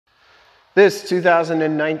This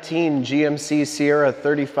 2019 GMC SIERRA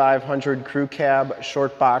 3500 Crew Cab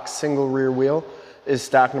Short Box Single Rear Wheel is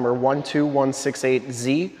stock number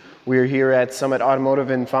 12168Z. We're here at Summit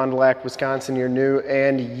Automotive in Fond du Lac, Wisconsin, your new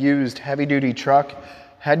and used heavy-duty truck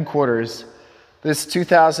headquarters. This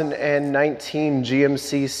 2019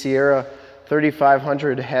 GMC SIERRA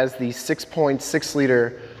 3500 has the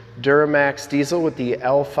 6.6-liter Duramax diesel with the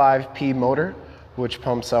L5P motor, which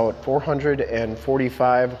pumps out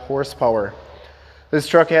 445 horsepower. This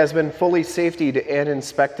truck has been fully safetied and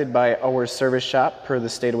inspected by our service shop. Per the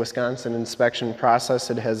state of Wisconsin inspection process,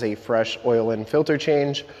 it has a fresh oil and filter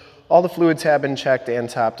change. All the fluids have been checked and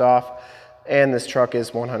topped off, and this truck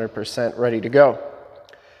is 100% ready to go.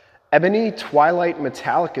 Ebony Twilight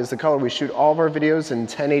Metallic is the color. We shoot all of our videos in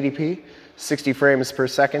 1080p, 60 frames per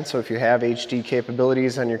second, so if you have HD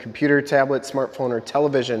capabilities on your computer, tablet, smartphone, or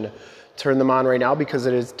television, turn them on right now, because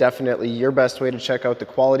it is definitely your best way to check out the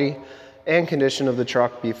quality and condition of the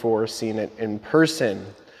truck before seeing it in person.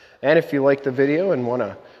 And if you like the video and want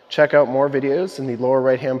to check out more videos, in the lower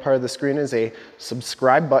right hand part of the screen is a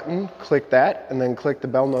subscribe button. Click that and then click the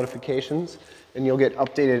bell notifications, and you'll get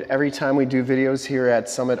updated every time we do videos here at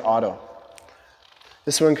Summit Auto.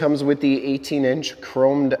 This one comes with the 18-inch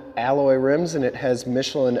chromed alloy rims, and it has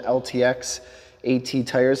Michelin L.T.H. AT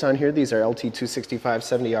tires on here. These are LT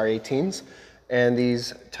 265/70R18s, and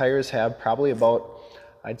these tires have probably about,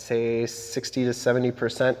 I'd say, 60 to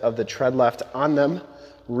 70% of the tread left on them.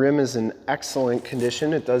 Rim is in excellent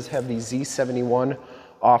condition. It does have the Z71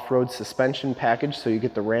 off-road suspension package, so you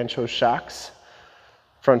get the Rancho shocks.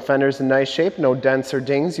 Front fender's in nice shape, no dents or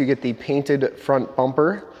dings. You get the painted front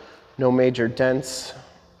bumper, no major dents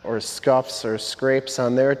or scuffs or scrapes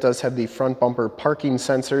on there. It does have the front bumper parking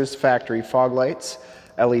sensors, factory fog lights,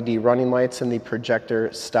 LED running lights, and the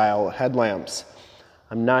projector style headlamps.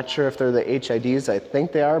 I'm not sure if they're the HIDs. I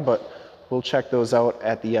think they are, but we'll check those out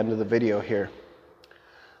at the end of the video here.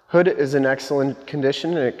 Hood is in excellent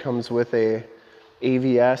condition, and it comes with a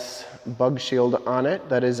AVS bug shield on it.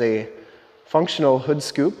 That is a functional hood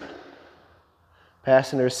scoop.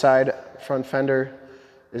 Passenger side front fender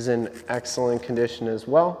is in excellent condition as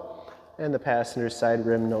well, and the passenger side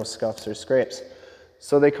rim, no scuffs or scrapes.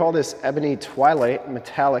 So they call this Ebony Twilight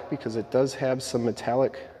Metallic because it does have some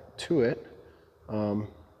metallic to it.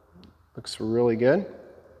 Looks really good,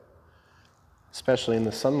 especially in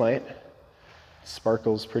the sunlight.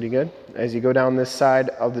 Sparkles pretty good. As you go down this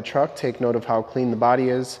side of the truck, take note of how clean the body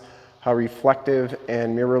is, how reflective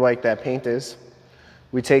and mirror-like that paint is.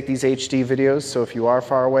 We take these HD videos, so if you are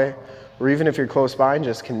far away, or even if you're close by and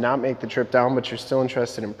just cannot make the trip down, but you're still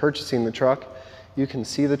interested in purchasing the truck, you can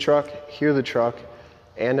see the truck, hear the truck,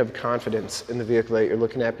 and have confidence in the vehicle that you're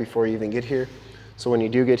looking at before you even get here. So when you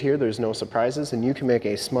do get here, there's no surprises, and you can make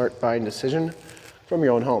a smart buying decision from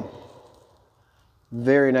your own home.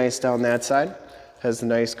 Very nice down that side. Has the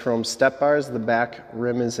nice chrome step bars. The back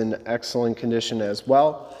rim is in excellent condition as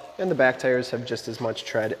well, and the back tires have just as much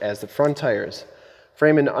tread as the front tires.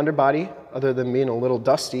 Frame and underbody, other than being a little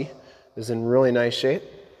dusty, is in really nice shape.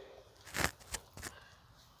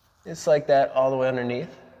 It's like that all the way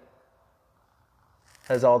underneath.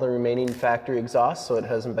 Has all the remaining factory exhaust, so it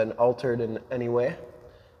hasn't been altered in any way.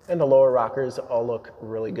 And the lower rockers all look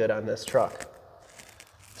really good on this truck.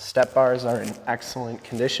 Step bars are in excellent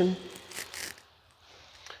condition.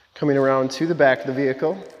 Coming around to the back of the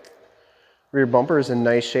vehicle, rear bumper is in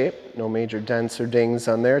nice shape. No major dents or dings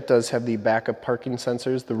on there. It does have the backup parking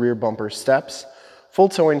sensors, the rear bumper steps. Full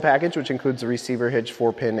towing package, which includes the receiver hitch,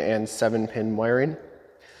 4-pin and 7-pin wiring.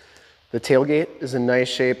 The tailgate is in nice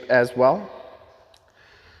shape as well.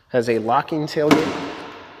 Has a locking tailgate,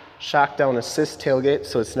 shock down assist tailgate,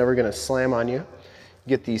 so it's never going to slam on you. You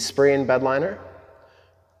get the spray and bed liner.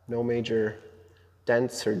 No major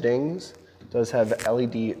dents or dings. It does have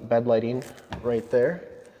LED bed lighting right there.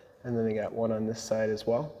 And then they got one on this side as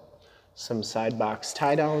well. Some side box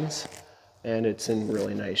tie downs, and it's in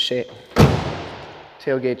really nice shape.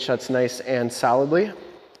 Tailgate shuts nice and solidly.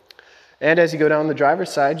 And as you go down the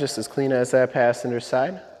driver's side, just as clean as that passenger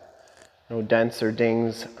side. No dents or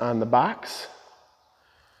dings on the box.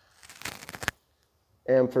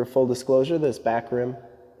 And for full disclosure, this back rim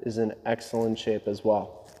is in excellent shape as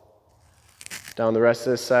well. Down the rest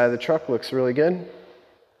of this side of the truck looks really good.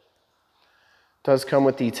 Does come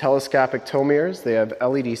with the telescopic tow mirrors. They have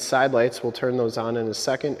LED side lights. We'll turn those on in a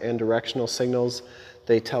second, and directional signals.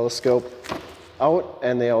 They telescope out,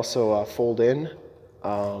 and they also fold in.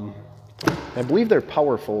 I believe they're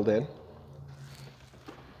power fold in.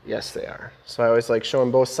 Yes, they are. So I always like showing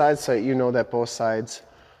both sides so you know that both sides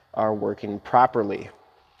are working properly.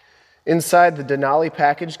 Inside, the Denali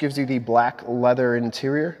package gives you the black leather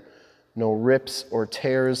interior. No rips or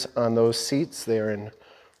tears on those seats. They are in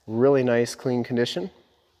really nice, clean condition.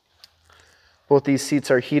 Both these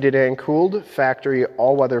seats are heated and cooled, factory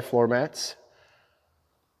all-weather floor mats,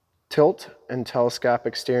 tilt and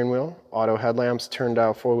telescopic steering wheel, auto headlamps, turn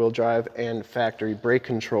dial 4-wheel drive, and factory brake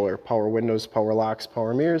controller, power windows, power locks,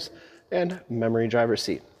 power mirrors, and memory driver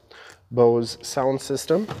seat. Bose sound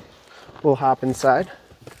system. We'll hop inside,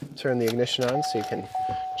 turn the ignition on so you can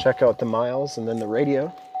check out the miles and then the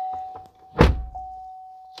radio.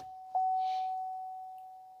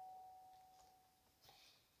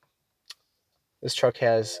 This truck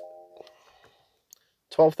has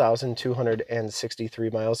 12,263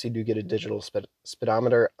 miles. You do get a digital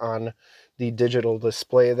speedometer on the digital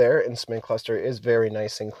display there. Instrument cluster is very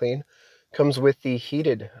nice and clean. Comes with the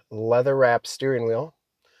heated leather wrapped steering wheel,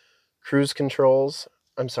 cruise controls,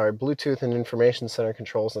 Bluetooth and information center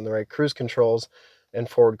controls on the right, cruise controls and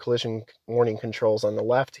forward collision warning controls on the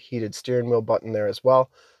left, heated steering wheel button there as well.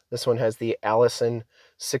 This one has the Allison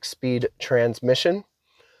 6-speed transmission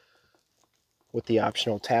with the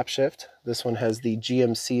optional tap shift. This one has the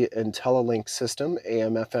GMC IntelliLink system,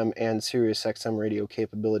 AM, FM, and Sirius XM radio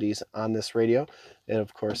capabilities on this radio. It,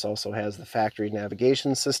 of course, also has the factory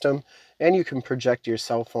navigation system, and you can project your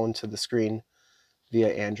cell phone to the screen via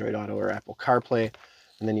Android Auto or Apple CarPlay,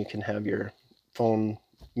 and then you can have your phone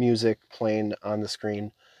music playing on the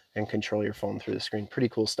screen and control your phone through the screen. Pretty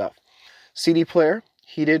cool stuff. CD player,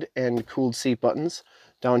 heated and cooled seat buttons.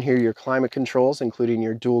 Down here, your climate controls, including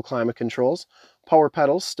your dual climate controls. Power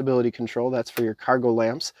pedals, stability control, that's for your cargo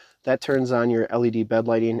lamps. That turns on your LED bed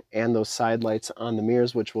lighting and those side lights on the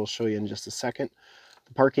mirrors, which we'll show you in just a second.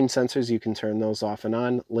 The parking sensors, you can turn those off and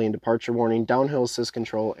on. Lane departure warning, downhill assist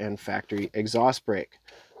control, and factory exhaust brake.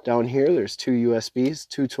 Down here, there's 2 USBs,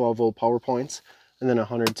 2 12-volt power points, and then a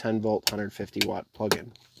 110-volt, 150-watt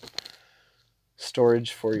plug-in.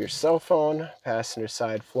 Storage for your cell phone, passenger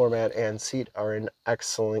side floor mat and seat are in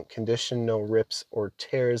excellent condition. No rips or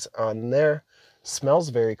tears on there. Smells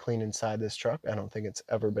very clean inside this truck. I don't think it's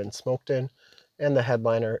ever been smoked in. And the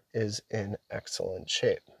headliner is in excellent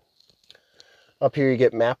shape. Up here you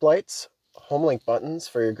get map lights, HomeLink buttons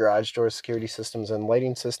for your garage door security systems and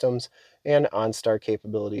lighting systems, and OnStar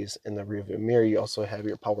capabilities in the rearview mirror. You also have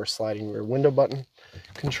your power sliding rear window button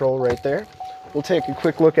control right there. We'll take a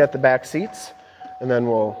quick look at the back seats, and then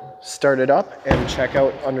we'll start it up and check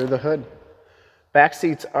out under the hood. Back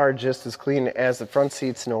seats are just as clean as the front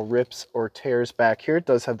seats, no rips or tears back here. It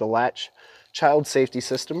does have the latch child safety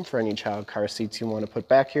system for any child car seats you want to put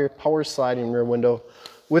back here. Power sliding rear window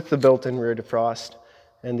with the built-in rear defrost,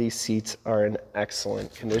 and these seats are in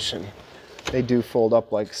excellent condition. They do fold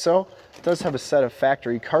up like so. It does have a set of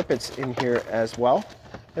factory carpets in here as well.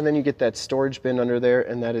 And then you get that storage bin under there,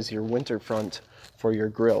 and that is your winter front for your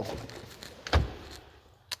grill.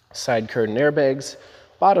 Side curtain airbags.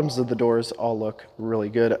 Bottoms of the doors all look really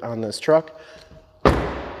good on this truck.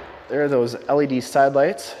 There are those LED side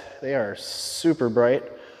lights. They are super bright,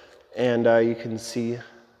 and you can see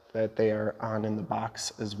that they are on in the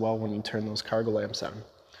box as well when you turn those cargo lamps on.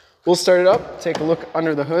 We'll start it up, take a look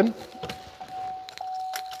under the hood,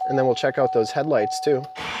 and then we'll check out those headlights too.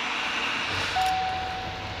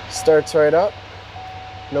 Starts right up.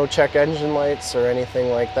 No check engine lights or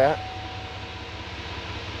anything like that.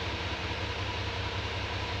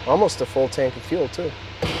 Almost a full tank of fuel too.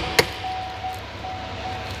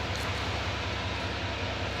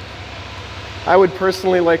 I would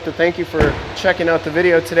personally like to thank you for checking out the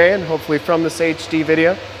video today, and hopefully from this HD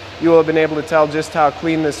video you will have been able to tell just how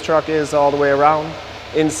clean this truck is all the way around,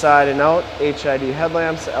 inside and out. HID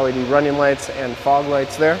headlamps, LED running lights, and fog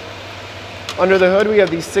lights there. Under the hood we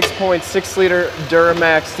have the 6.6 liter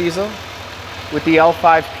Duramax diesel with the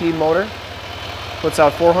L.T.H motor. Puts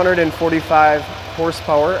out 445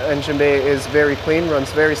 horsepower. Engine bay is very clean,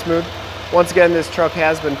 runs very smooth. Once again, this truck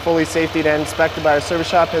has been fully safetied and inspected by our service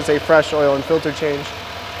shop, has a fresh oil and filter change.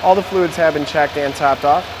 All the fluids have been checked and topped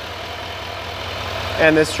off.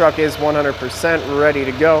 And this truck is 100% ready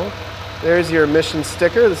to go. There's your emission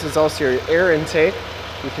sticker. This is also your air intake.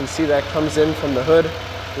 You can see that comes in from the hood,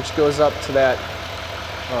 which goes up to that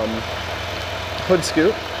hood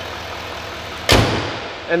scoop.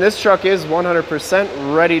 And this truck is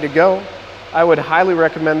 100% ready to go. I would highly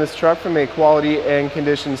recommend this truck from a quality and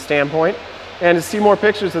condition standpoint. And to see more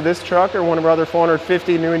pictures of this truck or one of our other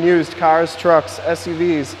 450 new and used cars, trucks,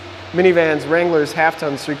 SUVs, minivans, Wranglers, half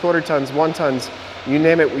tons, 3/4 tons, 1 tons, you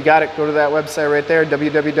name it, we got it. Go to that website right there,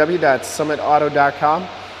 www.summitauto.com.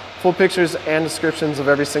 Full pictures and descriptions of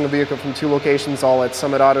every single vehicle from 2 locations, all at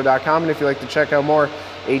summitauto.com. And if you'd like to check out more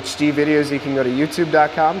HD videos, you can go to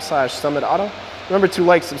youtube.com/summitauto. Remember to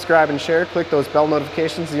like, subscribe, and share. Click those bell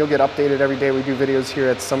notifications and you'll get updated every day we do videos here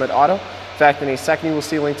at Summit Auto. In fact, in a second you will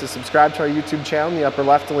see a link to subscribe to our YouTube channel in the upper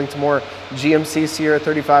left, a link to more GMC Sierra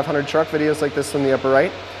 3500 truck videos like this one in the upper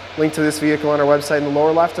right, link to this vehicle on our website in the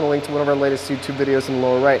lower left, and a link to one of our latest YouTube videos in the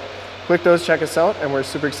lower right. Click those, check us out, and we're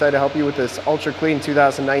super excited to help you with this ultra clean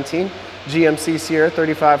 2019 GMC Sierra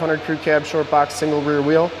 3500 Crew Cab Short Box Single Rear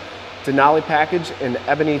Wheel Denali package in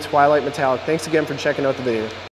Ebony Twilight Metallic. Thanks again for checking out the video.